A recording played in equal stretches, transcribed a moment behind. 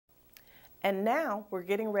And now we're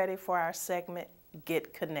getting ready for our segment,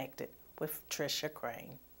 Get Connected with Trisha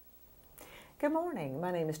Crane. Good morning.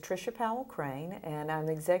 My name is Trisha Powell Crane, and I'm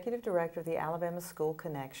the Executive Director of the Alabama School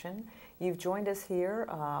Connection. You've joined us here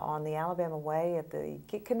on the Alabama Way at the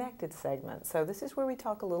Get Connected segment. So this is where we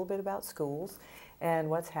talk a little bit about schools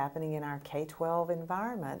and what's happening in our K-12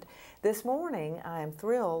 environment. This morning, I am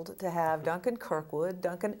thrilled to have Duncan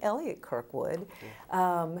Elliott Kirkwood,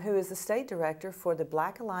 who is the State Director for the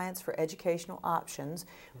Black Alliance for Educational Options.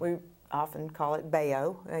 We often call it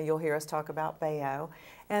BAEO. You'll hear us talk about BAEO.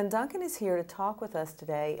 And Duncan is here to talk with us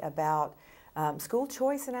today about school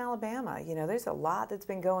choice in Alabama. You know, there's a lot that's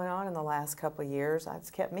been going on in the last couple of years.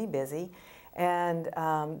 It's kept me busy. And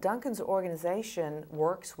Duncan's organization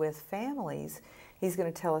works with families. He's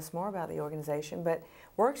going to tell us more about the organization, but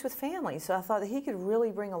works with families. So I thought that he could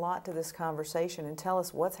really bring a lot to this conversation and tell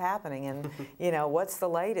us what's happening and, you know, what's the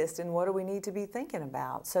latest and what do we need to be thinking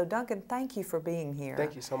about. So Duncan, thank you for being here.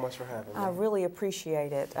 Thank you so much for having me. I really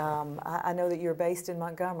appreciate it. I know that you're based in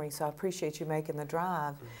Montgomery, so I appreciate you making the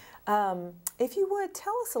drive. If you would,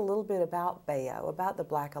 tell us a little bit about BAEO, about the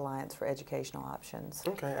Black Alliance for Educational Options.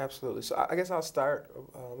 Okay, absolutely. So I guess I'll start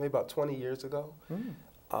maybe about 20 years ago.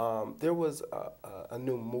 There was a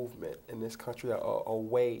new movement in this country, a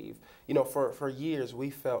wave. You know, for years we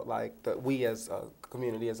felt like that we as a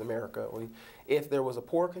community, as America, if there was a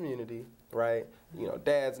poor community, right, you know,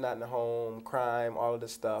 dad's not in the home, crime, all of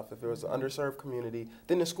this stuff, if there was an underserved community,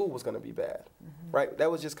 then the school was going to be bad, right? That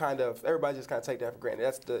was just kind of, everybody just kind of take that for granted.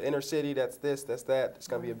 That's the inner city, that's this, that's that, it's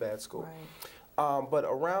going to be a bad school. But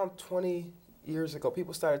around 20 years ago,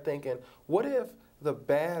 people started thinking, what if the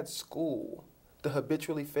bad school, the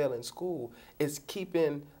habitually failing school, is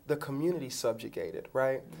keeping the community subjugated,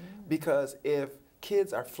 right? Because if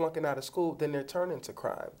kids are flunking out of school, then they're turning to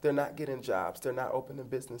crime. They're not getting jobs. They're not opening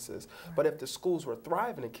businesses. But if the schools were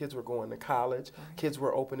thriving and kids were going to college, kids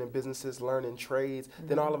were opening businesses, learning trades,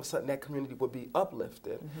 then all of a sudden that community would be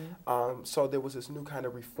uplifted. So there was this new kind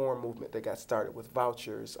of reform movement that got started with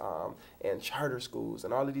vouchers and charter schools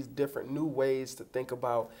and all of these different new ways to think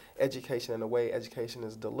about education and the way education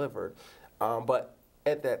is delivered. But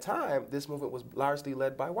at that time, this movement was largely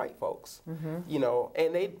led by white folks, you know,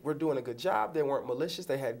 and they were doing a good job. They weren't malicious.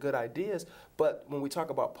 They had good ideas. But when we talk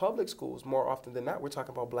about public schools, more often than not, we're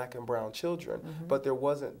talking about black and brown children. But there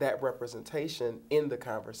wasn't that representation in the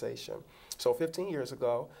conversation. So 15 years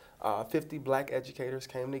ago, 50 black educators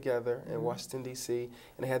came together in Washington, D.C.,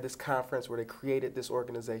 and they had this conference where they created this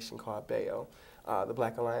organization called BAEO, the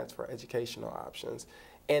Black Alliance for Educational Options.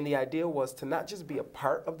 And the idea was to not just be a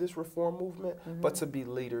part of this reform movement, but to be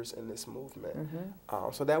leaders in this movement.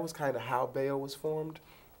 So that was kind of how BAEO was formed.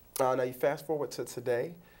 Now you fast forward to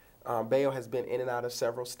today. BAEO has been in and out of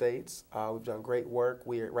several states. We've done great work.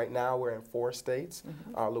 Right now we're in 4 states,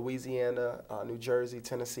 Louisiana, New Jersey,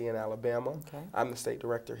 Tennessee, and Alabama. I'm the state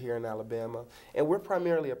director here in Alabama. And we're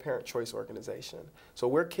primarily a parent choice organization. So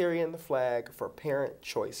we're carrying the flag for parent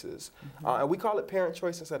choices. And we call it parent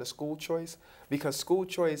choice instead of school choice because school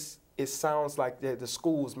choice, it sounds like the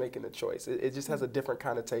school's making the choice. It just has a different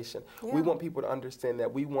connotation. We want people to understand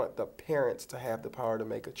that we want the parents to have the power to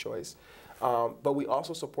make a choice. But we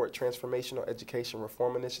also support transformational education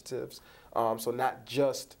reform initiatives, so not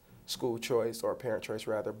just school choice or parent choice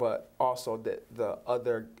rather, but also the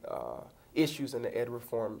other issues in the ed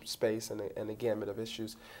reform space and the gamut of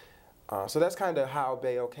issues. So that's kind of how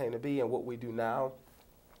BAEO came to be and what we do now.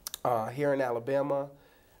 Here in Alabama,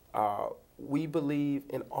 we believe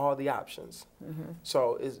in all the options.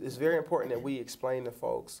 So it's very important that we explain to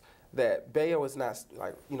folks that BAEO is not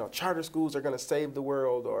like, you know, charter schools are going to save the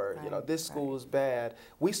world or, you know, this school is bad.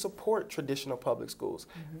 We support traditional public schools.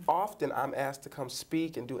 Often I'm asked to come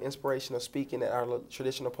speak and do inspirational speaking at our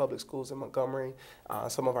traditional public schools in Montgomery.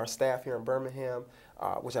 Some of our staff here in Birmingham,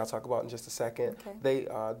 which I'll talk about in just a second, they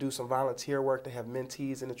do some volunteer work. They have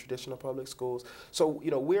mentees in the traditional public schools. So,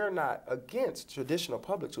 you know, we're not against traditional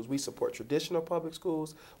public schools. We support traditional public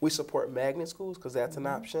schools. We support magnet schools because that's an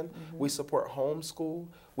option. We support homeschool.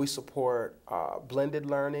 We support blended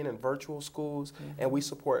learning and virtual schools, and we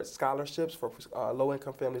support scholarships for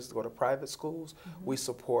low-income families to go to private schools. We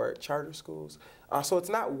support charter schools. So it's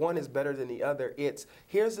not one is better than the other. It's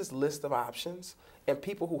here's this list of options, and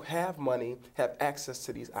people who have money have access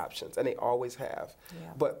to these options, and they always have.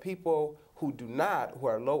 But people who do not, who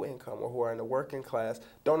are low income or who are in the working class,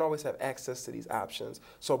 don't always have access to these options.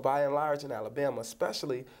 So by and large in Alabama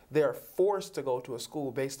especially, they're forced to go to a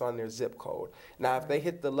school based on their zip code. Now if they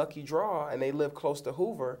hit the lucky draw and they live close to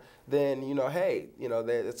Hoover, then, you know, hey, you know,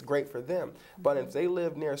 it's great for them. But if they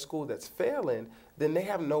live near a school that's failing, then they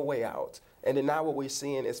have no way out. And then now what we're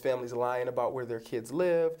seeing is families lying about where their kids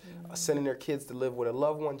live, sending their kids to live with a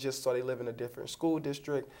loved one just so they live in a different school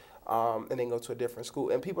district, and then go to a different school.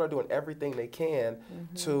 And people are doing everything they can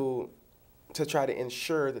to try to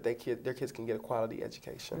ensure that their kids can get a quality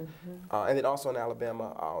education. And then also in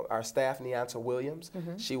Alabama, our staff, Neonta Williams,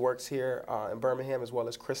 she works here in Birmingham, as well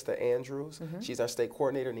as Krista Andrews. She's our state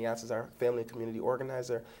coordinator. Neonta's our family and community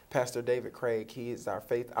organizer. Pastor David Craig, he is our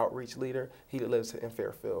faith outreach leader. He lives in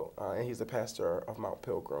Fairfield, and he's the pastor of Mount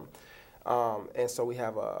Pilgrim. And so we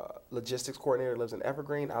have a logistics coordinator that lives in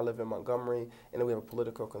Evergreen. I live in Montgomery, and then we have a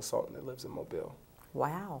political consultant that lives in Mobile.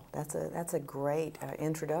 Wow, that's a great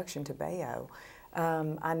introduction to BAEO.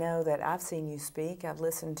 I know that I've seen you speak. I've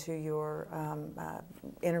listened to your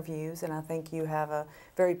interviews, and I think you have a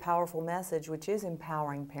very powerful message, which is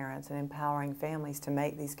empowering parents and empowering families to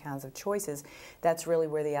make these kinds of choices. That's really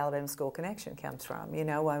where the Alabama School Connection comes from. You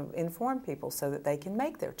know, inform people so that they can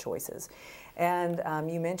make their choices. And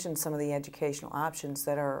you mentioned some of the educational options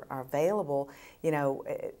that are available. You know,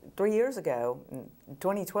 3 years ago, in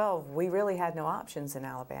 2012, we really had no options in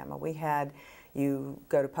Alabama. We had, you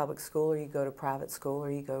go to public school, or you go to private school,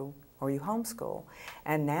 or you homeschool.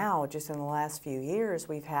 And now, just in the last few years,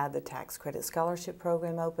 we've had the tax credit scholarship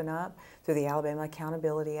program open up through the Alabama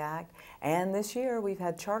Accountability Act. And this year, we've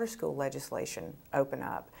had charter school legislation open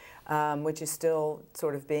up, which is still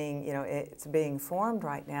sort of being, you know, it's being formed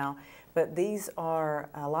right now. But these are,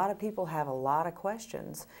 a lot of people have a lot of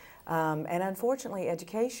questions. And unfortunately,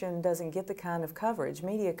 education doesn't get the kind of coverage,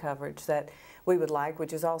 media coverage, that we would like,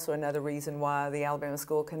 which is also another reason why the Alabama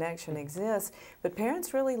School Connection exists. But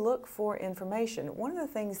parents really look for information. One of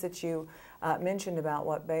the things that you mentioned about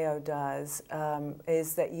what BAEO does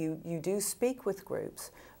is that you do speak with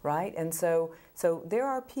groups, right? And so there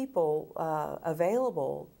are people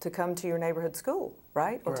available to come to your neighborhood school,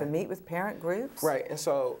 right? Or to meet with parent groups. Right, and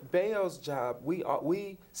so BAEO's job,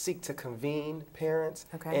 we seek to convene parents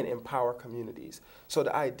and empower communities. So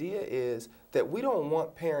the idea is that we don't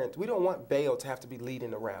want BAEO to have to be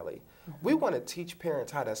leading the rally. We want to teach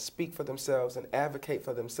parents how to speak for themselves and advocate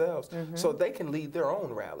for themselves so they can lead their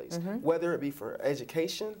own rallies, whether it be for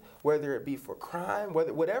education, whether it be for crime,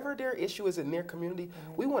 whatever their issue is in their community.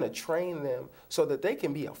 We want to train them so that they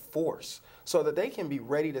can be a force, so that they can be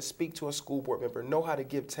ready to speak to a school board member, know how to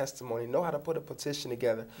give testimony, know how to put a petition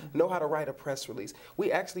together, know how to write a press release.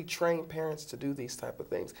 We actually train parents to do these type of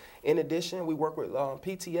things. In addition, we work with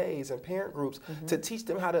PTAs and parent groups to teach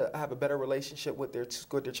them how to have a better relationship with their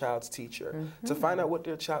child's teacher, to find out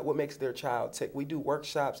what makes their child tick. We do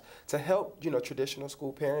workshops to help, you know, traditional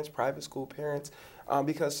school parents, private school parents,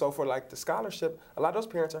 because so for like the scholarship, a lot of those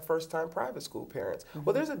parents are first-time private school parents.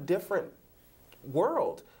 Well, there's a different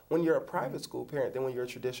world when you're a private school parent than when you're a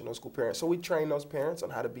traditional school parent. So we train those parents on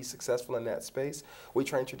how to be successful in that space. We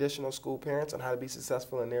train traditional school parents on how to be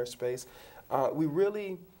successful in their space. And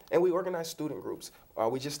we organize student groups.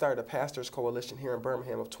 We just started a pastors coalition here in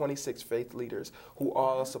Birmingham of 26 faith leaders who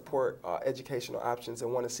all support educational options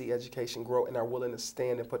and want to see education grow and are willing to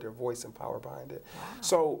stand and put their voice and power behind it. Wow.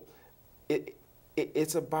 So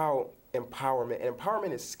it's about empowerment, and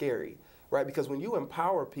empowerment is scary, right? Because when you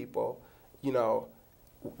empower people, you know,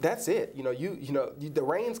 that's it. You know, the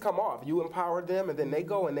reins come off. You empower them, and then they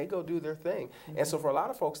go do their thing. And so for a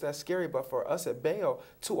lot of folks, that's scary. But for us at BAEO,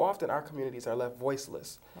 too often our communities are left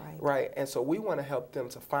voiceless, right? And so we want to help them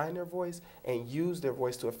to find their voice and use their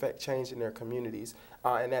voice to affect change in their communities.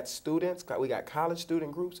 And that's students. We got college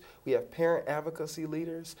student groups. We have parent advocacy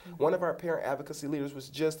leaders. One of our parent advocacy leaders was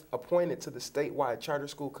just appointed to the statewide charter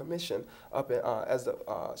school commission up in,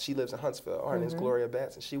 she lives in Huntsville. Her name is Gloria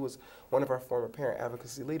Batts, and she was one of our former parent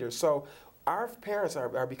advocacy leaders. So our parents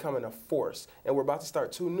are becoming a force, and we're about to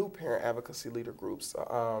start 2 new parent advocacy leader groups.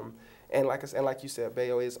 And like you said,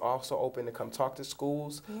 BAEO is also open to come talk to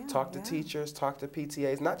schools, talk to teachers, talk to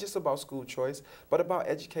PTAs, not just about school choice, but about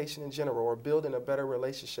education in general, or building a better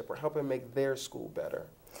relationship, or helping make their school better.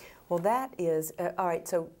 Well, that is, all right,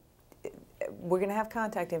 so we're going to have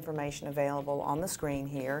contact information available on the screen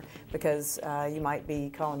here, because you might be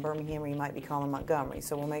calling Birmingham or you might be calling Montgomery,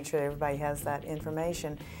 so we'll make sure everybody has that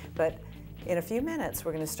information. But in a few minutes,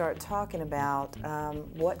 we're going to start talking about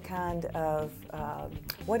what kind of,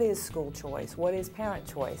 what is school choice? What is parent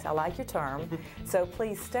choice? I like your term. So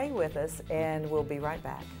please stay with us, and we'll be right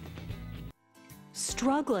back.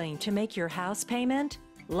 Struggling to make your house payment?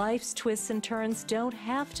 Life's twists and turns don't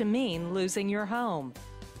have to mean losing your home.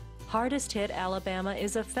 Hardest Hit Alabama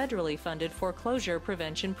is a federally funded foreclosure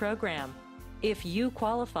prevention program. If you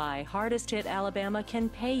qualify, Hardest Hit Alabama can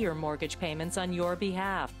pay your mortgage payments on your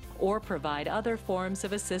behalf or provide other forms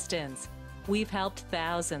of assistance. We've helped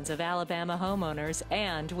thousands of Alabama homeowners,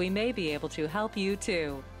 and we may be able to help you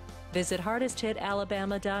too. Visit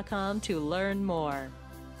hardesthitalabama.com to learn more.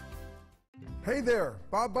 Hey there,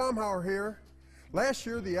 Bob Baumhauer here. Last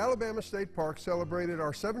year, the Alabama State Park celebrated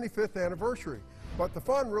our 75th anniversary, but the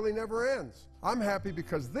fun really never ends. I'm happy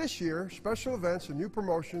because this year, special events and new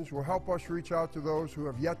promotions will help us reach out to those who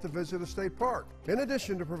have yet to visit a state park. In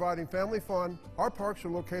addition to providing family fun, our parks are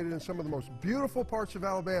located in some of the most beautiful parts of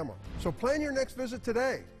Alabama. So plan your next visit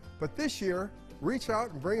today. But this year, reach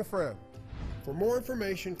out and bring a friend. For more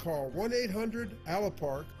information, call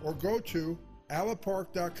 1-800-ALAPARK or go to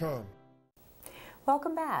alapark.com.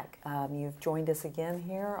 Welcome back. You've joined us again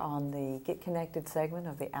here on the Get Connected segment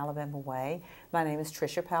of the Alabama Way. My name is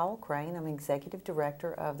Trisha Powell Crane. I'm Executive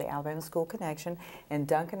Director of the Alabama School Connection, and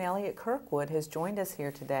Duncan Elliott Kirkwood has joined us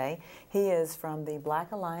here today. He is from the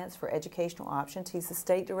Black Alliance for Educational Options. He's the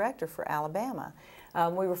State Director for Alabama.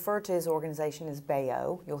 We refer to his organization as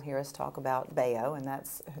BAEO. You'll hear us talk about BAEO, and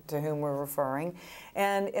that's to whom we're referring.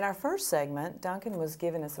 And in our first segment, Duncan was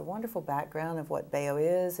giving us a wonderful background of what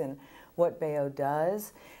BAEO is and what BAEO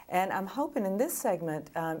does. And I'm hoping in this segment,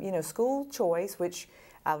 you know, school choice, which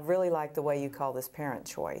I really like the way you call this parent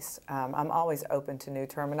choice. I'm always open to new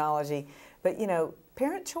terminology, but you know,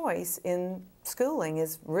 parent choice in schooling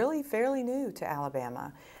is really fairly new to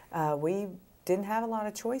Alabama. We didn't have a lot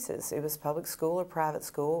of choices. It was public school or private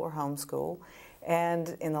school or homeschool.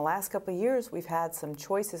 And in the last couple of years, we've had some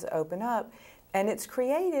choices open up. And it's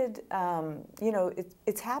created, you know,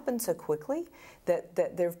 it's happened so quickly that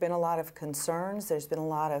there have been a lot of concerns. There's been a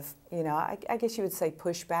lot of, you know, I guess you would say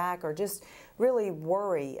pushback or just really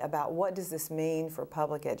worry about what does this mean for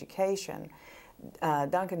public education.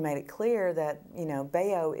 Duncan made it clear that, you know,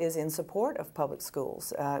 BAEO is in support of public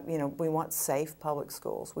schools. You know, we want safe public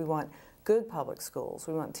schools. We want good public schools.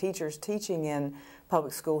 We want teachers teaching in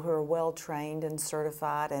public school who are well trained and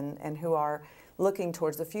certified and who are looking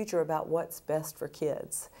towards the future about what's best for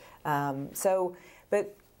kids.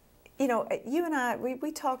 But you know, you and I,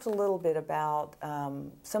 we talked a little bit about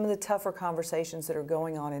some of the tougher conversations that are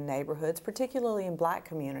going on in neighborhoods, particularly in black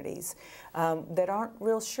communities, that aren't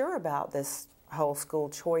real sure about this whole school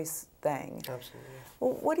choice thing. Absolutely.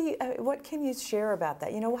 Well, what can you share about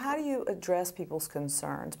that? You know, how do you address people's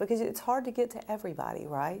concerns? Because it's hard to get to everybody,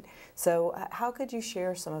 right? So how could you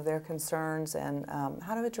share some of their concerns and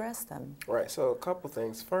how to address them? Right, so a couple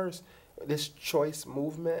things. First, this choice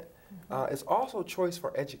movement is also choice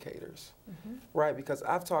for educators, right? Because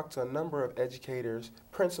I've talked to a number of educators,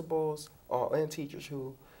 principals, and teachers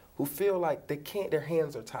who feel like they can't, their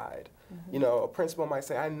hands are tied. You know, a principal might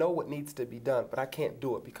say, I know what needs to be done, but I can't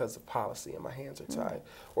do it because of policy and my hands are tied.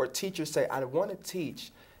 Or teachers say, I want to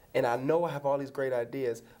teach, and I know I have all these great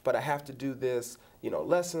ideas, but I have to do this, you know,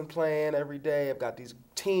 lesson plan every day. I've got these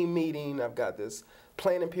team meeting. I've got this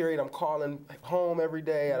planning period. I'm calling home every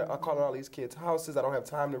day. I'm calling all these kids' houses. I don't have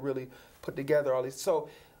time to really put together all these. So,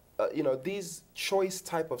 you know, these choice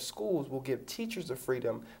type of schools will give teachers the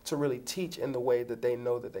freedom to really teach in the way that they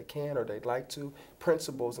know that they can or they'd like to.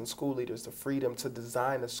 Principals and school leaders the freedom to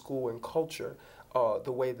design a school and culture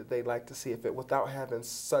the way that they'd like to see it without having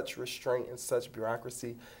such restraint and such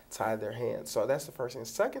bureaucracy tie their hands. So that's the first thing. The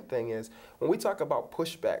second thing is when we talk about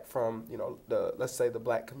pushback from, you know, let's say the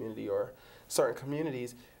black community or certain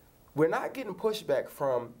communities, we're not getting pushback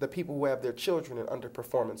from the people who have their children in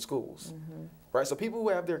underperforming schools, right? So people who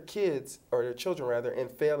have their kids, or their children rather, in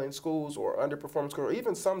failing schools or underperforming schools, or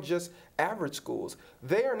even some just average schools,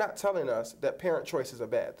 they are not telling us that parent choice is a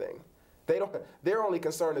bad thing. They don't. Their only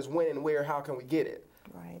concern is when and where, how can we get it?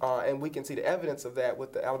 Right. And we can see the evidence of that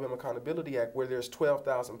with the Alabama Accountability Act, where there's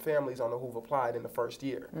 12,000 families on who've applied in the first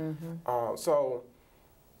year. So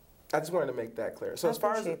I just wanted to make that clear. So as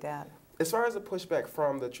far as the pushback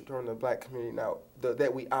from the black community now,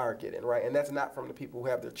 that we are getting, right, and that's not from the people who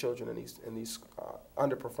have their children in these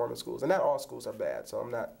underperforming schools, and not all schools are bad, so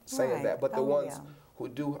I'm not saying that, but the ones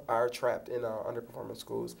who are trapped in underperforming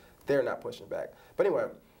schools, they're not pushing back. But anyway,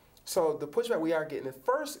 so the pushback we are getting, it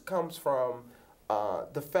first comes from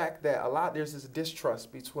the fact that there's this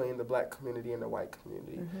distrust between the black community and the white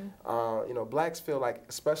community. You know, blacks feel like,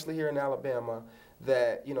 especially here in Alabama,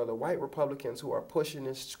 that, you know, the white Republicans who are pushing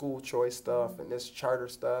this school choice stuff and this charter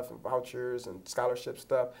stuff and vouchers and scholarship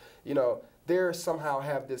stuff, you know, they somehow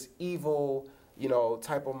have this evil, you know,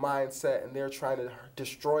 type of mindset, and they're trying to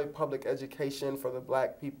destroy public education for the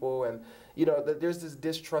black people. And, you know, there's this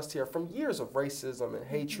distrust here from years of racism and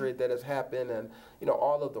hatred that has happened, and, you know,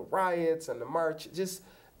 all of the riots and the march,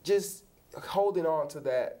 just holding on to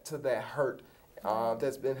that hurt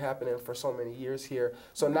that's been happening for so many years here.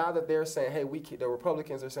 So now that they're saying, hey, the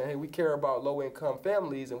Republicans are saying, hey, we care about low-income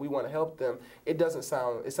families and we want to help them, it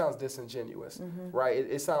sounds disingenuous, right?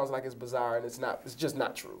 It sounds like it's bizarre, and it's just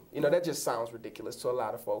not true. You know, that just sounds ridiculous to a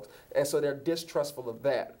lot of folks. And so they're distrustful of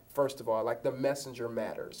that. First of all, like the messenger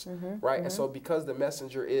matters, right? And so because the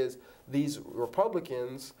messenger is these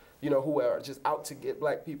Republicans, you know, who are just out to get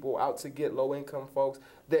black people, out to get low-income folks,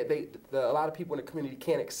 a lot of people in the community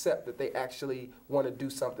can't accept that they actually want to do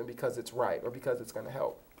something because it's right or because it's going to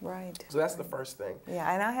help. Right. So that's the first thing.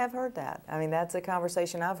 Yeah, and I have heard that. I mean, that's a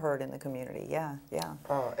conversation I've heard in the community. Yeah, yeah.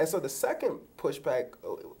 And so the second pushback,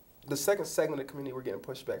 the second segment of the community we're getting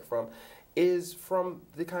pushback from is from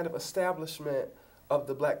the kind of establishment of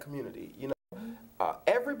the black community. You know,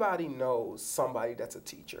 everybody knows somebody that's a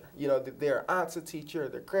teacher. You know, their aunt's a teacher,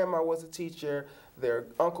 their grandma was a teacher, their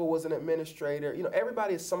uncle was an administrator. You know,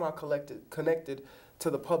 everybody is somehow connected to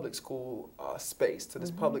the public school space, to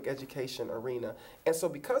this public education arena. And so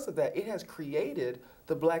because of that, it has created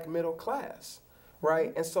the black middle class,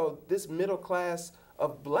 right? And so this middle class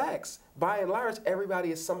of blacks, by and large, everybody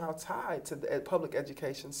is somehow tied to the public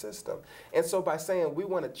education system. And so by saying we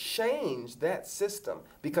want to change that system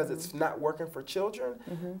because it's not working for children,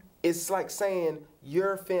 it's like saying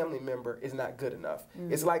your family member is not good enough.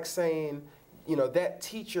 It's like saying, you know, that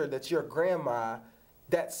teacher that's your grandma,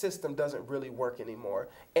 that system doesn't really work anymore.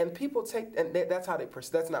 And people that's how they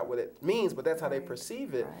that's not what it means, but that's how they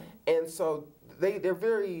perceive it. And so they're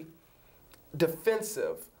very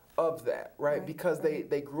defensive of that, right? Because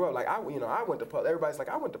they grew up like I went to everybody's like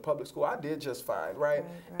I went to public school, I did just fine, right?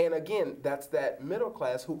 And again, that's that middle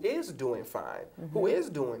class who is doing fine, who is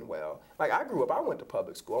doing well. Like I grew up, I went to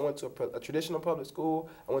public school. I went to a traditional public school,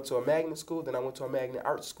 I went to a magnet school, then I went to a magnet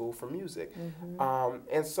art school for music.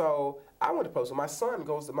 And so I went to public school. My son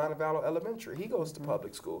goes to Montevallo Elementary. He goes to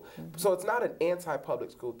public school. So it's not an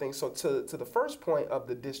anti-public school thing. So to the first point of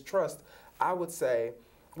the distrust, I would say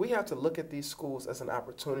we have to look at these schools as an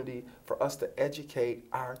opportunity for us to educate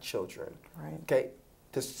our children. Right. Okay?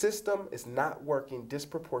 The system is not working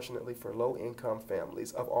disproportionately for low-income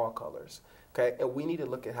families of all colors. Okay? And we need to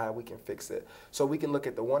look at how we can fix it. So we can look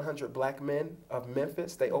at the 100 black men of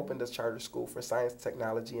Memphis. They opened a charter school for science,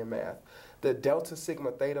 technology, and math. The Delta Sigma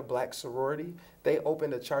Theta Black Sorority, they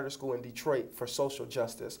opened a charter school in Detroit for social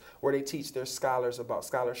justice, where they teach their scholars about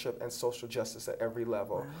scholarship and social justice at every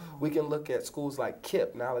level. Wow. We can look at schools like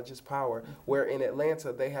KIPP, Knowledge is Power, where in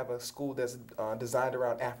Atlanta they have a school that's designed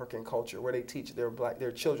around African culture, where they teach their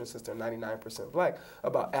children, since they're 99% black,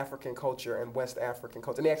 about African culture and West African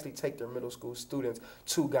culture. And they actually take their middle school students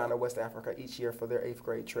to Ghana, West Africa each year for their 8th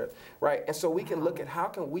grade trip, right? And so we can look at how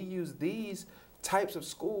can we use these types of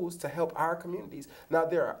schools to help our communities. Now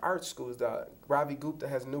there are art schools. Ravi Gupta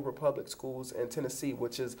has New Republic schools in Tennessee,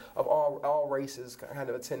 which is of all races kind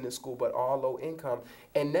of attend this school, but all low income.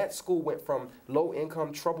 And that school went from low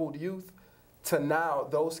income troubled youth to now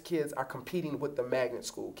those kids are competing with the magnet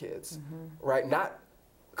school kids, right? Not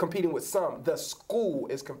competing with some, the school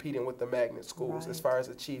is competing with the magnet schools as far as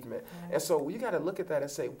achievement. And so you got to look at that and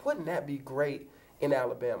say, wouldn't that be great in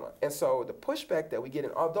Alabama? And so the pushback that we get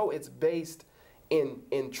in, although it's based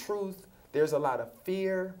in truth, there's a lot of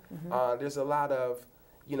fear. There's a lot of,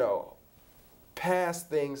 you know, past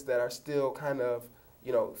things that are still kind of,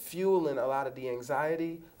 you know, fueling a lot of the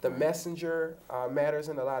anxiety. The messenger matters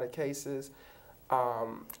in a lot of cases.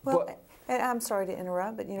 And I'm sorry to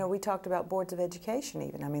interrupt, but you know, we talked about boards of education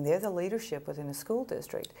even. I mean, they're the leadership within a school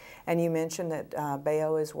district. And you mentioned that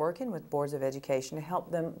BAEO is working with boards of education to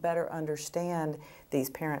help them better understand these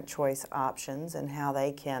parent choice options and how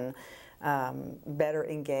they can better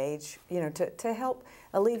engage, you know, to help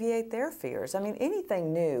alleviate their fears. I mean,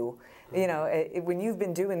 anything new, you know, when you've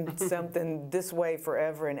been doing something this way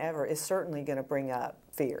forever and ever, is certainly going to bring up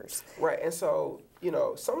fears. Right, and so, you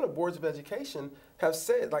know, some of the boards of education have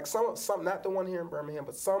said, like some not the one here in Birmingham,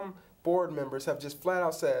 but some board members have just flat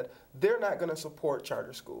out said they're not going to support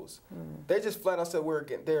charter schools. They just flat out said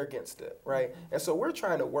they're against it, right? And so we're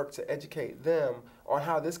trying to work to educate them on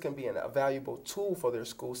how this can be a valuable tool for their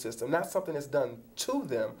school system, not something that's done to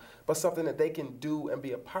them, but something that they can do and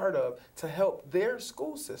be a part of to help their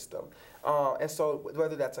school system. And so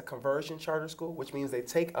whether that's a conversion charter school, which means they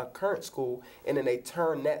take a current school and then they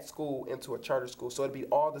turn that school into a charter school, so it'd be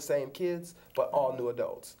all the same kids, but all new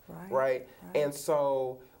adults, right? And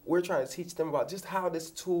so we're trying to teach them about just how this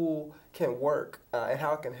tool can work and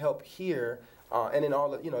how it can help here and in all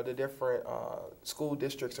the, you know, the different school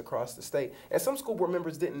districts across the state. And some school board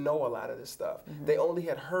members didn't know a lot of this stuff. They only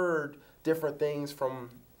had heard different things from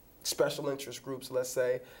special interest groups, let's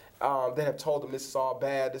say, that have told them this is all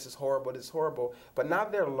bad, this is horrible. But now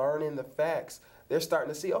they're learning the facts. They're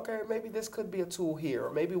starting to see, okay, maybe this could be a tool here,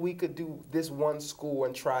 or maybe we could do this one school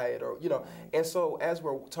and try it, or, you know. And so as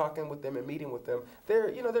we're talking with them and meeting with them,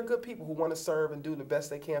 they're good people who want to serve and do the best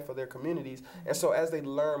they can for their communities. And so as they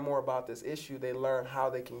learn more about this issue, they learn how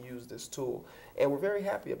they can use this tool. And we're very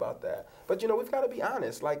happy about that. But, you know, we've got to be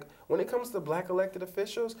honest. Like, when it comes to black elected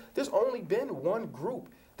officials, there's only been one group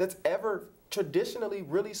that's ever traditionally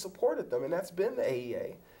really supported them, and that's been the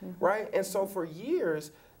AEA, right? And so for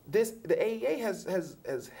years, the AEA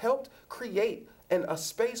has helped create a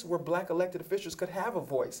space where black elected officials could have a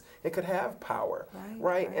voice and could have power,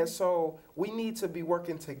 right? And so we need to be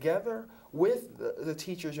working together with the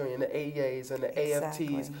teachers union, the AEAs and the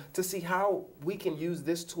AFTs, to see how we can use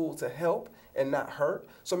this tool to help and not hurt.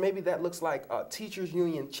 So maybe that looks like teachers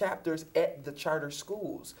union chapters at the charter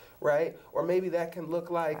schools, right? Or maybe that can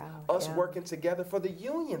look like us working together for the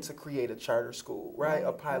union to create a charter school, right?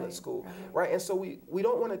 A pilot school, right? And so we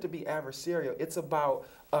don't want it to be adversarial. It's about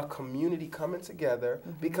a community coming together,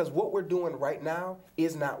 because what we're doing right now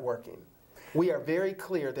is not working. We are very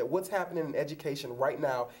clear that what's happening in education right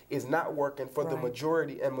now is not working for the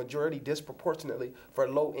majority, and majority disproportionately for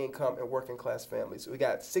low income and working class families. We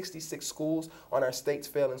got 66 schools on our state's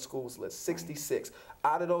failing schools list, 66.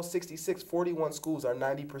 Out of those 66, 41 schools are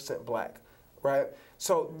 90% black, right?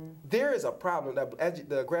 So there is a problem.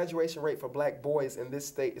 The graduation rate for black boys in this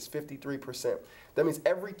state is 53%. That means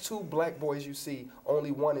every 2 black boys you see,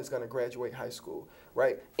 only 1 is going to graduate high school,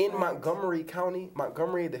 right? In Montgomery County,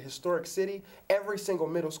 Montgomery, the historic city, every single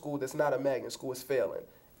middle school that's not a magnet school is failing.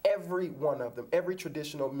 Every one of them, every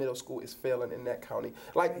traditional middle school is failing in that county.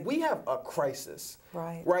 Like, we have a crisis,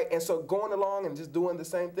 right? And so going along and just doing the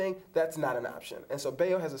same thing, that's not an option. And so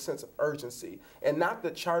BAEO has a sense of urgency, and not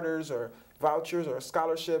that charters or vouchers or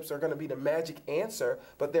scholarships are going to be the magic answer,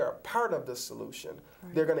 but they're a part of the solution.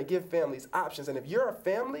 They're going to give families options. And if you're a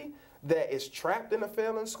family that is trapped in a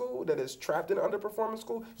failing school, that is trapped in an underperforming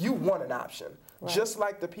school, you want an option. Just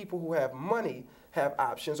like the people who have money have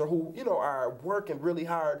options, or who, you know, are working really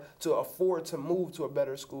hard to afford to move to a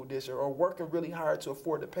better school district, or working really hard to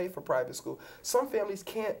afford to pay for private school. Some families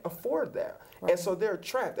can't afford that, and so they're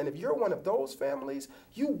trapped. And if you're one of those families,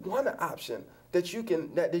 you want an option that you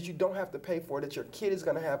can, that you don't have to pay for, that your kid is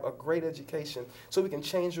going to have a great education, so we can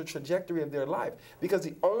change the trajectory of their life. Because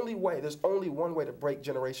the only way, there's only one way to break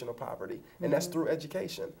generational poverty, and that's through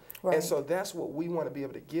education. And so that's what we want to be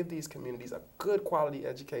able to give these communities, a good quality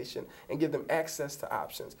education, and give them access to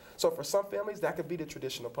options. So for some families, that could be the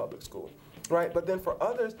traditional public school, right? But then for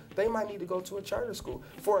others, they might need to go to a charter school.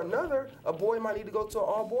 For another, a boy might need to go to an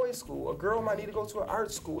all-boys school. A girl might need to go to an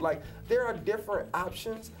art school. Like, there are different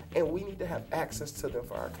options, and we need to have access to them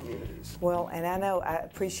for our communities. Well, and I know, I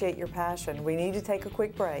appreciate your passion. We need to take a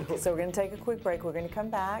quick break, so we're going to take a quick break. We're going to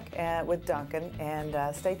come back with Duncan,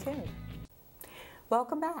 and stay tuned.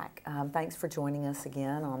 Welcome back. Thanks for joining us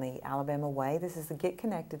again on the Alabama Way. This is the Get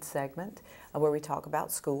Connected segment where we talk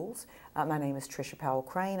about schools. My name is Trisha Powell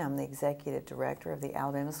Crane. I'm the Executive Director of the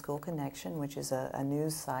Alabama School Connection, which is a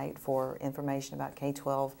news site for information about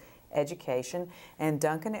K-12 education. And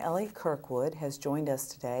Duncan Elliott Kirkwood has joined us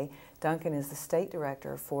today. Duncan is the State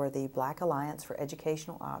Director for the Black Alliance for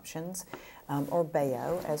Educational Options, or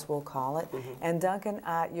BAEO, as we'll call it. And Duncan,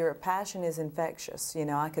 your passion is infectious. You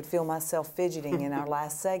know, I could feel myself fidgeting in our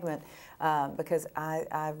last segment because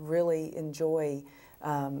I really enjoy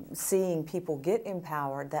seeing people get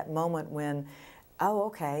empowered, that moment when, oh,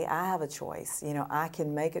 okay, I have a choice. You know, I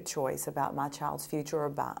can make a choice about my child's future or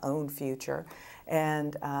my own future.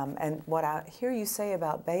 And what I hear you say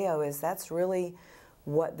about BAEO is that's really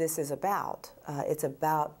what this is about. It's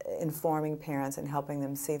about informing parents and helping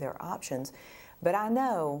them see their options. But I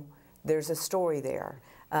know there's a story there.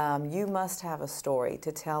 You must have a story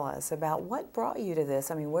to tell us about what brought you to this.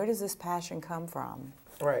 I mean, where does this passion come from?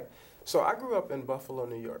 Right. So I grew up in Buffalo,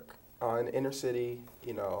 New York, in the inner city,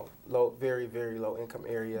 you know, very, very low income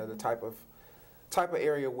area, the type of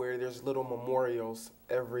area where there's little memorials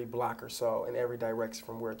every block or so in every direction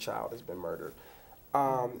from where a child has been murdered.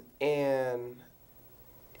 And,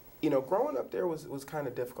 you know, growing up there was kind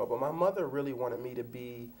of difficult, but my mother really wanted me to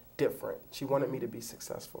be different. She wanted me to be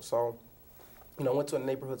successful. So, you know, I went to a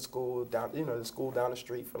neighborhood school down, you know, the school down the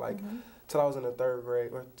street for like till I was in the 3rd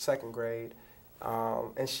grade or 2nd grade.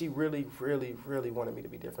 And she really, really, really wanted me to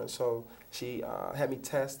be different. So she had me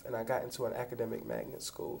test, and I got into an academic magnet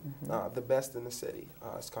school, the best in the city.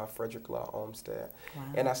 It's called Frederick Law Olmsted.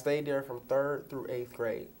 And I stayed there from 3rd through 8th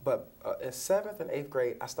grade. But in 7th and 8th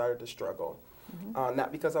grade, I started to struggle.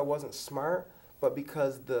 Not because I wasn't smart, but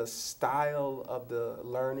because the style of the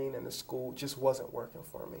learning and the school just wasn't working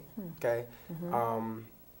for me, okay?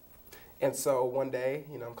 And so one day,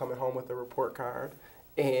 you know, I'm coming home with a report card,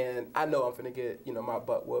 and I know I'm finna get, you know, my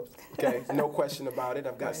butt whooped, okay? No question about it.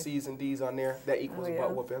 I've got C's and D's on there. That equals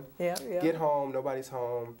butt whooping. Get home, nobody's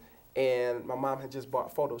home, and my mom had just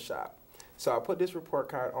bought Photoshop. So I put this report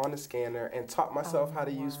card on the scanner and taught myself how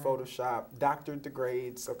to use Photoshop, doctored the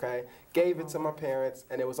grades, okay? Gave it to my parents,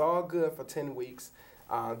 and it was all good for 10 weeks.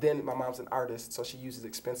 Then my mom's an artist, so she uses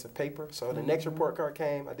expensive paper. So the next report card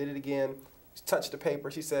came, I did it again, touched the paper.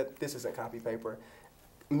 She said, this isn't copy paper.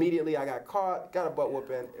 Immediately I got caught, got a butt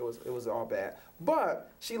whooping. It was all bad. But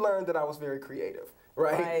she learned that I was very creative,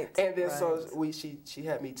 right? And then so she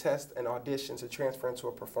had me test an audition to transfer into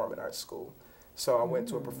a performing arts school. So I went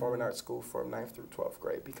to a performing arts school from 9th through 12th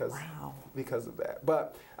grade because of that.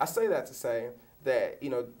 But I say that to say that, you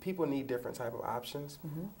know, people need different type of options.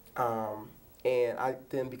 And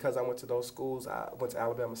then because I went to those schools, I went to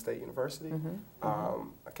Alabama State University.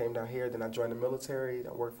 I came down here, then I joined the military.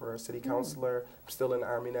 I worked for a city councilor. I'm still in the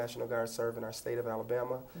Army National Guard serving our state of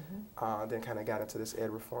Alabama. Then kind of got into this ed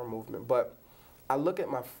reform movement. But I look at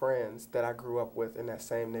my friends that I grew up with in that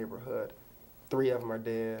same neighborhood. 3 of them are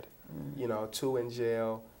dead, you know, 2 in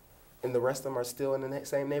jail, and the rest of them are still in the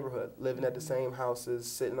same neighborhood, living at the same houses,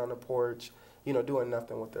 sitting on the porch, you know, doing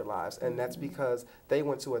nothing with their lives. And that's because they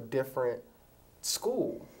went to a different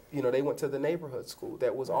school. You know, they went to the neighborhood school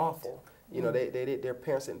that was awful. You know, their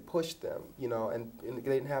parents didn't push them, you know, and they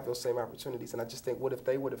didn't have those same opportunities. And I just think, what if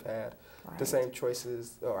they would have had the same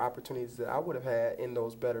choices or opportunities that I would have had in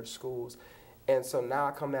those better schools? And so now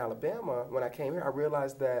I come to Alabama. When I came here, I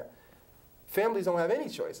realized that families don't have any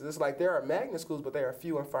choices. It's like there are magnet schools, but they are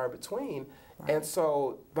few and far between. And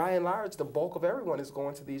so by and large, the bulk of everyone is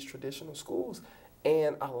going to these traditional schools,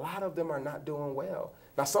 and a lot of them are not doing well.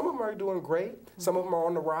 Now, some of them are doing great. Some of them are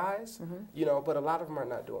on the rise, you know, but a lot of them are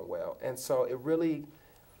not doing well. And so it really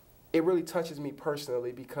touches me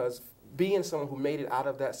personally, because being someone who made it out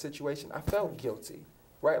of that situation, I felt guilty,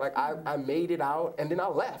 right? Like I made it out, and then I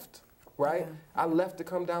left. Right? I left to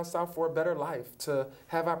come down south for a better life, to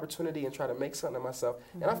have opportunity and try to make something of myself.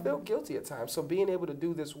 And I feel guilty at times. So being able to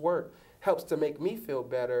do this work helps to make me feel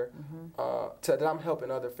better, that I'm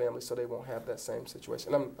helping other families so they won't have that same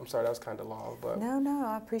situation. I'm sorry, that was kind of long, but. No,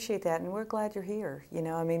 I appreciate that, and we're glad you're here. You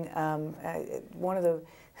know, I mean, one of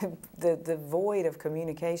the void of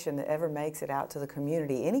communication that ever makes it out to the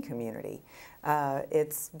community, any community,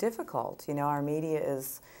 it's difficult. You know, our media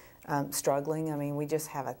is struggling. I mean, we just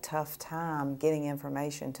have a tough time getting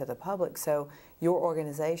information to the public. So your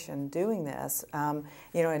organization doing this,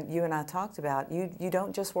 you know, and you and I talked about, you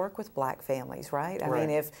don't just work with black families, right? I mean,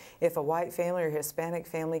 if a white family or Hispanic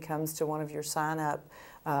family comes to one of your sign-up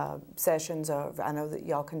sessions, I know that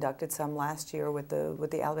y'all conducted some last year with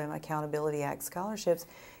the Alabama Accountability Act scholarships,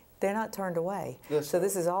 they're not turned away. So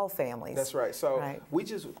this is all families. That's right. So we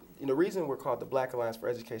just, you know, the reason we're called the Black Alliance for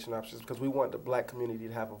Education Options is because we want the black community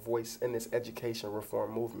to have a voice in this education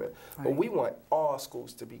reform movement. But we want all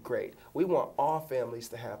schools to be great. We want all families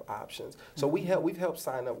to have options. So we've helped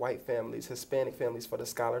sign up white families, Hispanic families for the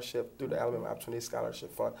scholarship through the Alabama Opportunity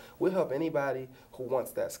Scholarship Fund. We'll help anybody who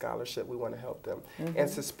wants that scholarship. We want to help them. And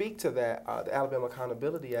to speak to that, the Alabama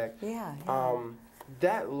Accountability Act,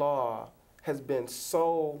 that law has been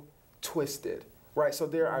so twisted, right? So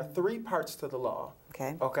there are 3 parts to the law.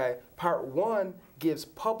 Okay. Part 1 gives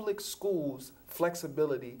public schools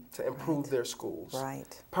flexibility to improve their schools.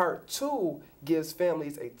 Part 2 gives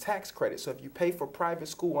families a tax credit. So if you pay for private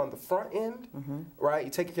school on the front end, right, you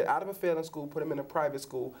take a kid out of a failing school, put them in a private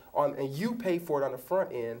school, and you pay for it on the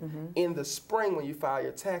front end, in the spring when you file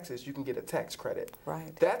your taxes, you can get a tax credit.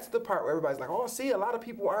 That's the part where everybody's like, oh, see, a lot of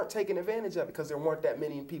people aren't taking advantage of it because there weren't that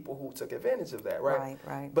many people who took advantage of that, right?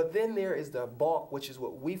 But then there is the bulk, which is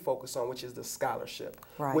what we focus on, which is the scholarship,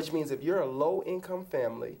 which means if you're a low-income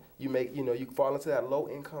family, you fall into that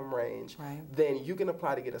low-income range, then you can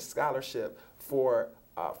apply to get a scholarship for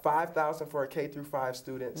 $5,000 for a K through 5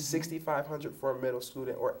 student, $6,500 for a middle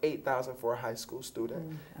student, or $8,000 for a high school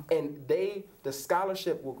student. And the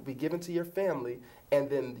scholarship will be given to your family, and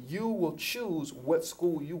then you will choose what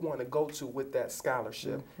school you want to go to with that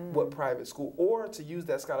scholarship, what private school, or to use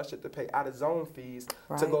that scholarship to pay out-of-zone fees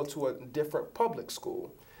to go to a different public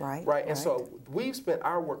school. And so we've spent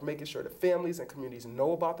our work making sure that families and communities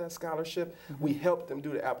know about that scholarship. We help them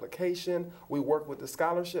do the application. We work with the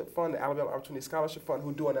scholarship fund, the Alabama Opportunity Scholarship Fund,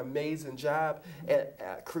 who do an amazing job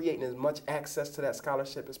at creating as much access to that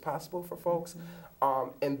scholarship as possible for folks.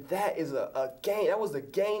 And that is that was a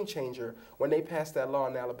game changer when they passed that law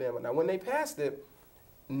in Alabama. Now, when they passed it,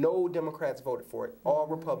 no Democrats voted for it. All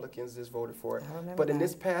Republicans just voted for it. But in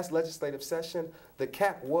this past legislative session, the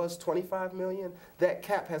cap was $25 million. That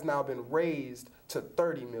cap has now been raised to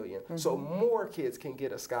 $30 million. So more kids can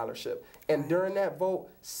get a scholarship. And during that vote,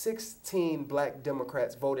 16 black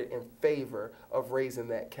Democrats voted in favor of raising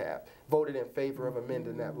that cap, voted in favor of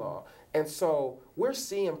amending that law. And so we're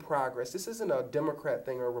seeing progress. This isn't a Democrat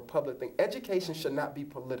thing or a Republican thing. Education should not be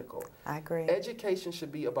political. I agree. Education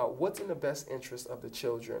should be about what's in the best interest of the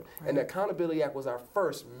children. And the Accountability Act was our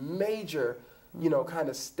first major, kind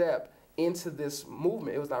of step into this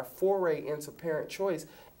movement. It was our foray into parent choice.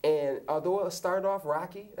 And although it started off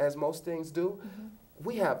rocky, as most things do,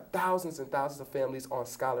 we have thousands and thousands of families on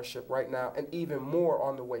scholarship right now, and even more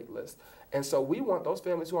on the wait list. And so we want those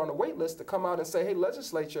families who are on the wait list to come out and say, hey,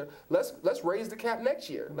 legislature, let's raise the cap next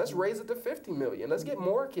year. Let's raise it to $50 million. Let's get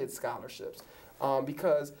more kids scholarships.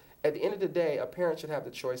 Because at the end of the day, a parent should have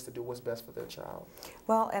the choice to do what's best for their child.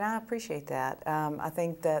 Well, and I appreciate that. I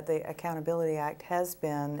think that the Accountability Act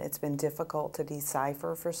it's been difficult to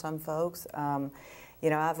decipher for some folks.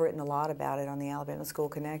 I've written a lot about it on the Alabama School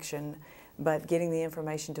Connection, but getting the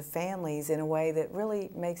information to families in a way that really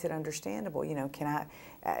makes it understandable.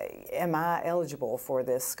 Am I eligible for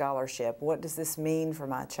this scholarship? What does this mean for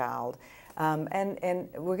my child? And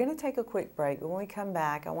we're going to take a quick break. When we come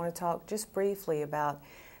back, I want to talk just briefly about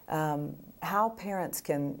how parents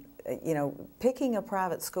can, picking a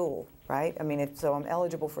private school, right? I mean, so I'm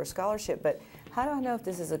eligible for a scholarship, but how do I know if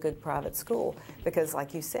this is a good private school? Because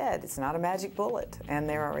like you said, it's not a magic bullet, and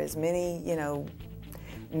there are as many,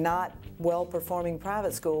 not well-performing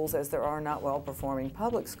private schools as there are not well-performing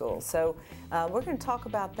public schools. So we're going to talk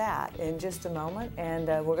about that in just a moment, and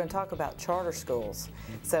we're going to talk about charter schools.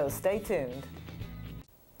 So stay tuned.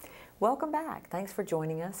 Welcome back. Thanks for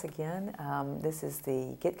joining us again. This is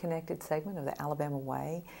the Get Connected segment of the Alabama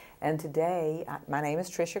Way. And today, my name is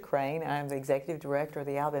Trisha Crane. I'm the Executive Director of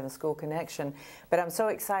the Alabama School Connection. But I'm so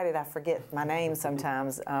excited I forget my name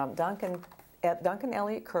sometimes. Duncan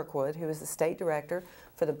Elliott Kirkwood, who is the State Director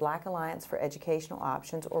for the Black Alliance for Educational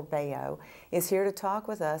Options, or BAEO, is here to talk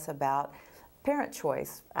with us about parent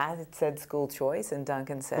choice. I said school choice, and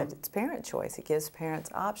Duncan said it's parent choice. It gives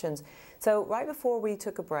parents options. So right before we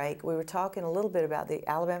took a break, we were talking a little bit about the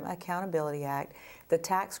Alabama Accountability Act, the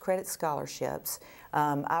tax credit scholarships.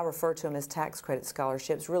 I refer to them as tax credit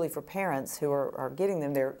scholarships, really for parents who are getting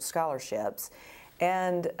them their scholarships.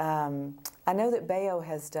 And I know that BAEO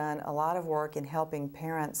has done a lot of work in helping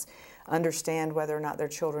parents understand whether or not their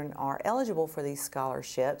children are eligible for these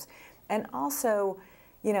scholarships. And also,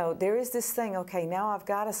 there is this thing, okay, now I've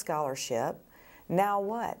got a scholarship, now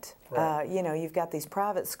what? Right. You've got these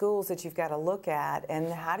private schools that you've got to look at,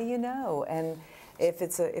 and how do you know? And if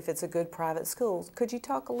it's a good private school, could you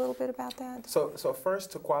talk a little bit about that? So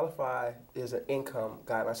first, to qualify is an income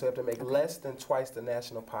guideline. So you have to make less than twice the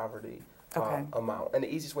national poverty amount. And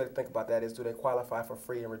the easiest way to think about that is, do they qualify for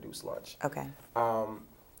free and reduced lunch? Okay.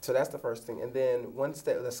 So that's the first thing. And then once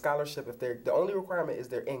the scholarship, the only requirement is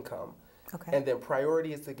their income. Okay. And then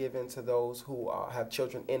priority is to give in to those who have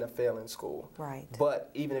children in a failing school. Right. But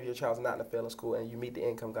even if your child's not in a failing school and you meet the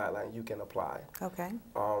income guideline, you can apply. Okay.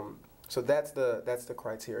 So that's the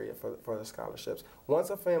criteria for the scholarships. Once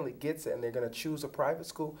a family gets it and they're going to choose a private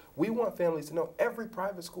school, we want families to know every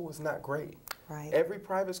private school is not great. Right. Every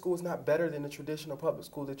private school is not better than the traditional public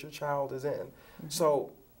school that your child is in.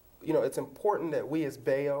 So, it's important that we as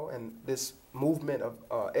BAEO and this movement of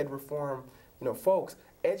ed reform, folks,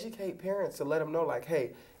 educate parents to let them know, like,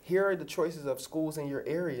 hey, here are the choices of schools in your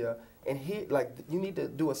area, and here, like, you need to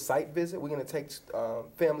do a site visit. We're going to take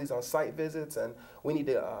families on site visits, and we need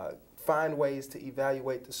to find ways to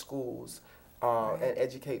evaluate the schools and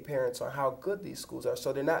educate parents on how good these schools are.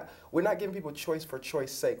 So we're not giving people choice for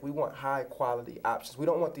choice's sake. We want high quality options. We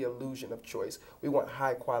don't want the illusion of choice. We want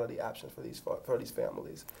high quality options for these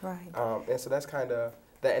families. Right. And so that's kind of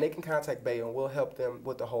that, and they can contact BAEO, and we'll help them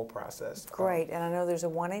with the whole process. Great, and I know there's a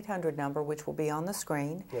 1-800 number which will be on the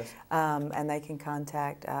screen. Yes. And they can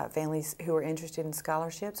contact families who are interested in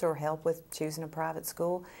scholarships or help with choosing a private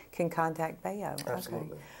school can contact BAEO.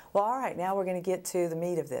 Absolutely. Okay. Well, all right, now we're going to get to the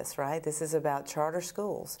meat of this, right? This is about charter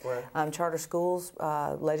schools. Right. Charter schools,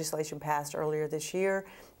 legislation passed earlier this year.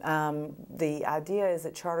 The idea is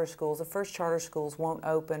that the first charter schools won't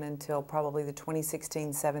open until probably the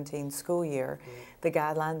 2016-17 school year. The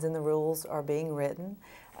guidelines and the rules are being written.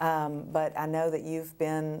 But I know that you've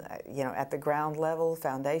been, at the ground level,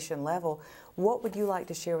 foundation level. What would you like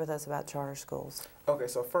to share with us about charter schools? Okay,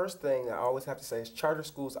 so first thing I always have to say is charter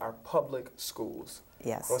schools are public schools.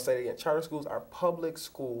 Yes. I want to say it again. Charter schools are public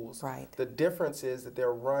schools. Right. The difference is that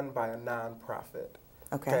they're run by a nonprofit.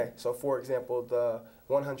 Okay. So for example, the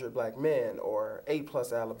 100 Black Men or A+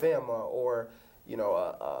 Alabama, or you know,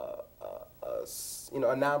 a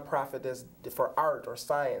nonprofit that's for art or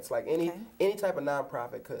science, like any type of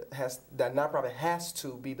nonprofit that nonprofit has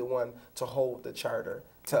to be the one to hold the charter,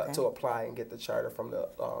 to apply and get the charter from the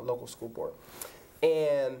local school board.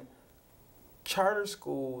 And charter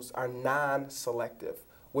schools are non-selective,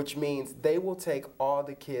 which means they will take all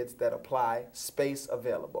the kids that apply, space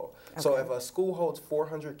available. So if a school holds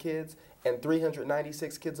 400 kids and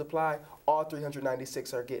 396 kids apply, all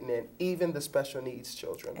 396 are getting in, even the special needs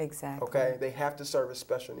children. Exactly. Okay, they have to service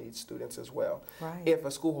special needs students as well. Right. If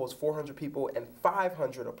a school holds 400 people and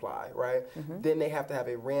 500 apply, right, then they have to have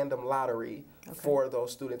a random lottery for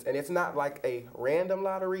those students. And it's not like a random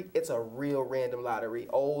lottery, it's a real random lottery.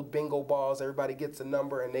 Old bingo balls, everybody gets a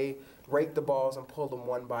number and they rake the balls and pull them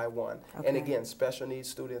one by one. And again, special needs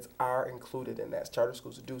students are included in that. Charter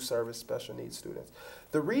schools do service special needs students.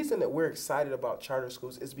 The reason that we're excited about charter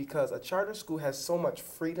schools is because a charter school has so much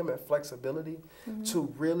freedom and flexibility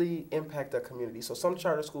to really impact their community. So some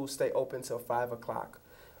charter schools stay open till 5 o'clock.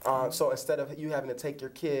 So instead of you having to take your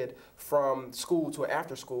kid from school to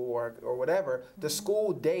after school or whatever, the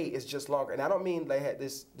school day is just longer. And I don't mean they had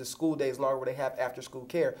the school day is longer where they have after school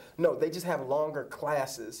care. No, they just have longer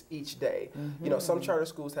classes each day. You know, some charter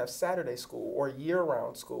schools have Saturday school or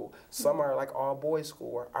year-round school. Some are like all boys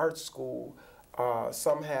school or art school.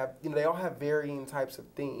 Some have, you know, they all have varying types of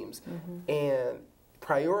themes. And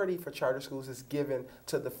priority for charter schools is given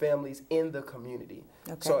to the families in the community.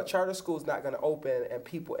 So a charter school is not going to open and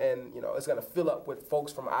people, and you know, it's going to fill up with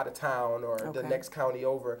folks from out of town or the next county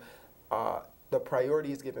over. The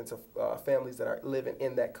priority is given to families that are living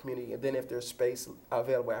in that community, and then if there's space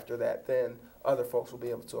available after that, then other folks will be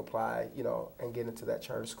able to apply, you know, and get into that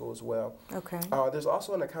charter school as well. There's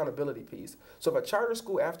also an accountability piece. So if a charter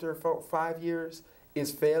school after 5 years is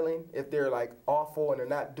failing, if they're like awful and they're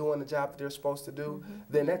not doing the job that they're supposed to do,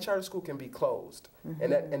 then that charter school can be closed,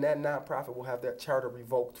 and that nonprofit will have that charter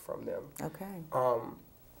revoked from them.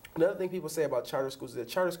 Another thing people say about charter schools is that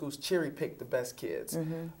charter schools cherry pick the best kids,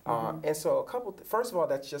 and so first of all,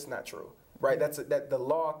 that's just not true, right? That the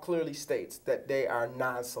law clearly states that they are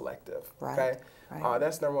non-selective.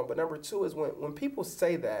 That's number one. But number two is when people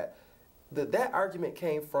say that, that argument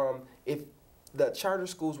came from if the charter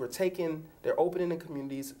schools were they're opening in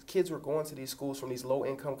communities, kids were going to these schools from these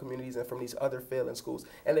low-income communities and from these other failing schools,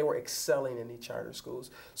 and they were excelling in these charter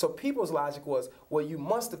schools. So people's logic was, well, you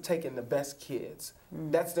must have taken the best kids.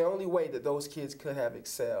 That's the only way that those kids could have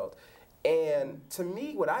excelled. And to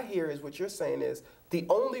me, what I hear is what you're saying is the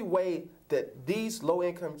only way that these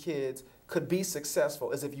low-income kids could be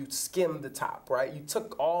successful is if you skim the top, right? You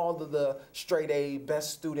took all of the straight A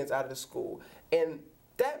best students out of the school. And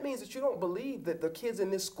that means that you don't believe that the kids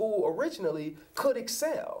in this school originally could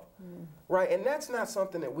excel, right? And that's not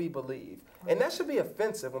something that we believe. And that should be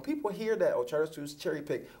offensive. When people hear that, oh, charter schools cherry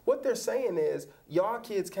pick, what they're saying is, y'all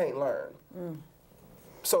kids can't learn.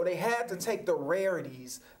 So they had to take the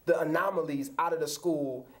rarities, the anomalies out of the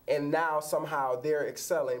school, and now somehow they're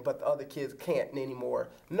excelling, but the other kids can't anymore.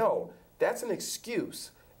 No, that's an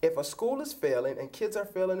excuse. If a school is failing and kids are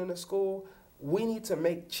failing in a school, we need to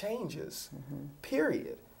make changes,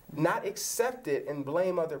 period. Not accept it and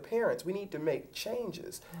blame other parents. We need to make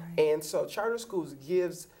changes. And so charter schools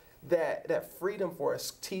gives that freedom for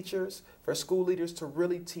us teachers, for school leaders to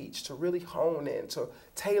really teach, to really hone in, to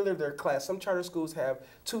tailor their class. Some charter schools have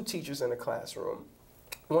 2 teachers in a classroom.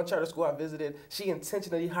 One charter school I visited, she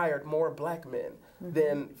intentionally hired more black men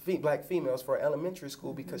than black females for elementary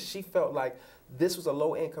school because she felt like this was a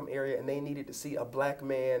low-income area and they needed to see a black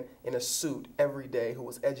man in a suit every day who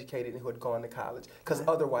was educated and who had gone to college, because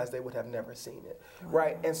otherwise they would have never seen it,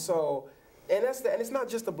 right? And so, and it's not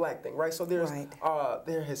just a black thing, right? So there are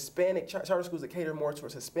Hispanic charter schools that cater more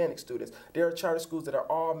towards Hispanic students. There are charter schools that are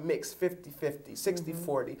all mixed, 50-50,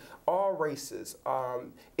 60-40, all races.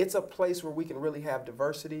 It's a place where we can really have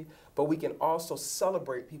diversity, but we can also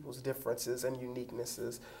celebrate people's differences and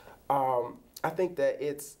uniquenesses. I think that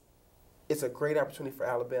it's a great opportunity for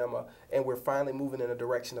Alabama, and we're finally moving in a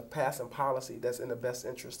direction of passing policy that's in the best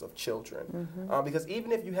interest of children. Because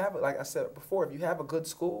even if you have, like I said before, if you have a good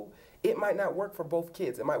school, it might not work for both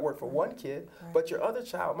kids. It might work for one kid, but your other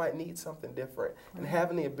child might need something different. And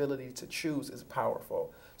having the ability to choose is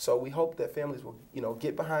powerful. So we hope that families will, you know,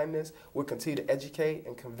 get behind this. We'll continue to educate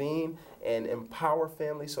and convene and empower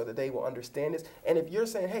families so that they will understand this. And if you're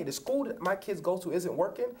saying, hey, the school that my kids go to isn't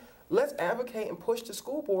working, let's advocate and push the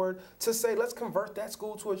school board to say, let's convert that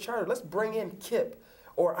school to a charter. Let's bring in KIPP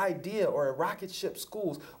or idea or a rocket ship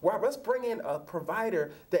schools. Well, let's bring in a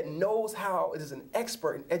provider that knows how, is an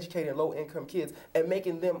expert in educating low-income kids and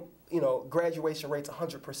making them, you know, graduation rates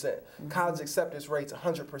 100%, college acceptance rates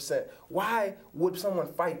 100%. Why would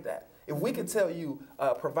someone fight that? If we could tell you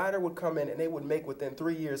a provider would come in and they would make within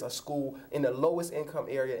 3 years a school in the lowest income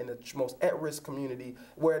area in the most at-risk community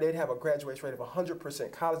where they'd have a graduation rate of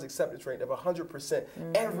 100%, college acceptance rate of 100%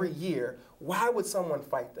 every year, why would someone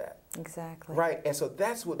fight that? Exactly. Right, and so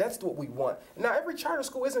that's what we want. Now, every charter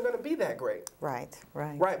school isn't going to be that great. Right,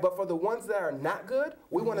 right. Right, but for the ones that are not good,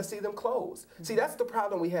 we want to see them closed. See, that's the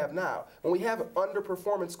problem we have now. When we have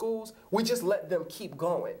underperforming schools, we just let them keep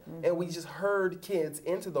going, and we just herd kids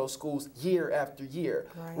into those schools year after year.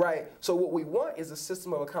 Right. So what we want is a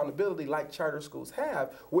system of accountability like charter schools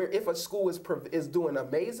have, where if a school is doing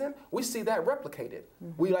amazing, we see that replicated.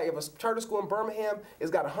 We like if a charter school in Birmingham has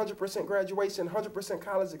got 100% graduation, 100%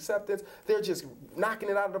 college acceptance, they're just knocking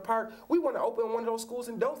it out of the park. We want to open one of those schools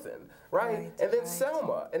in Dothan, right? And then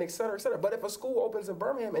Selma, and et cetera, et cetera. But if a school opens in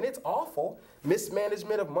Birmingham and it's awful,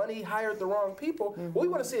 mismanagement of money, hired the wrong people, we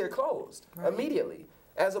want to see it closed immediately.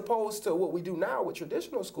 As opposed to what we do now with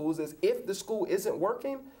traditional schools is if the school isn't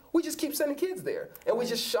working, we just keep sending kids there, and we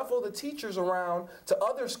just shuffle the teachers around to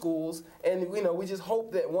other schools, and you know we just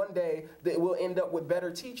hope that one day that we'll end up with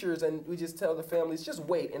better teachers, and we just tell the families just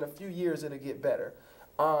wait, in a few years it'll get better.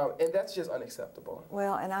 And that's just unacceptable.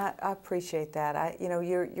 Well, and I appreciate that. You know,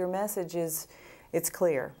 your message is, it's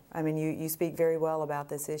clear. I mean, you speak very well about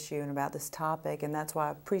this issue and about this topic, and that's why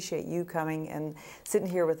I appreciate you coming and sitting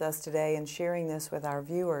here with us today and sharing this with our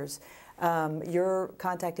viewers. Your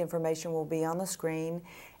contact information will be on the screen,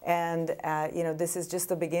 and you know, this is just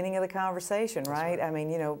the beginning of the conversation, right? I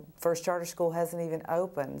mean, you know, First Charter School hasn't even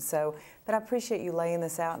opened, so, but I appreciate you laying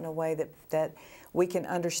this out in a way that we can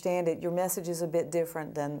understand it. Your message is a bit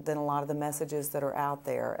different than a lot of the messages that are out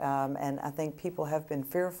there, and I think people have been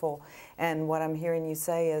fearful, and what I'm hearing you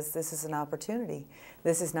say is this is an opportunity.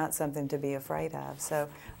 This is not something to be afraid of. So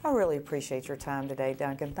I really appreciate your time today,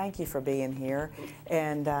 Duncan. Thank you for being here,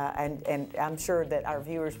 and I'm sure that our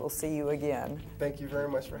viewers will see you again. Thank you very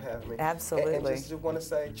much for having me. Absolutely. And just want to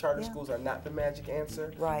say, charter schools are not the magic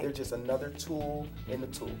answer. Right. They're just another tool in the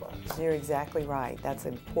toolbox. You're exactly right. That's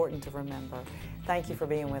important to remember. Thank you for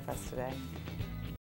being with us today.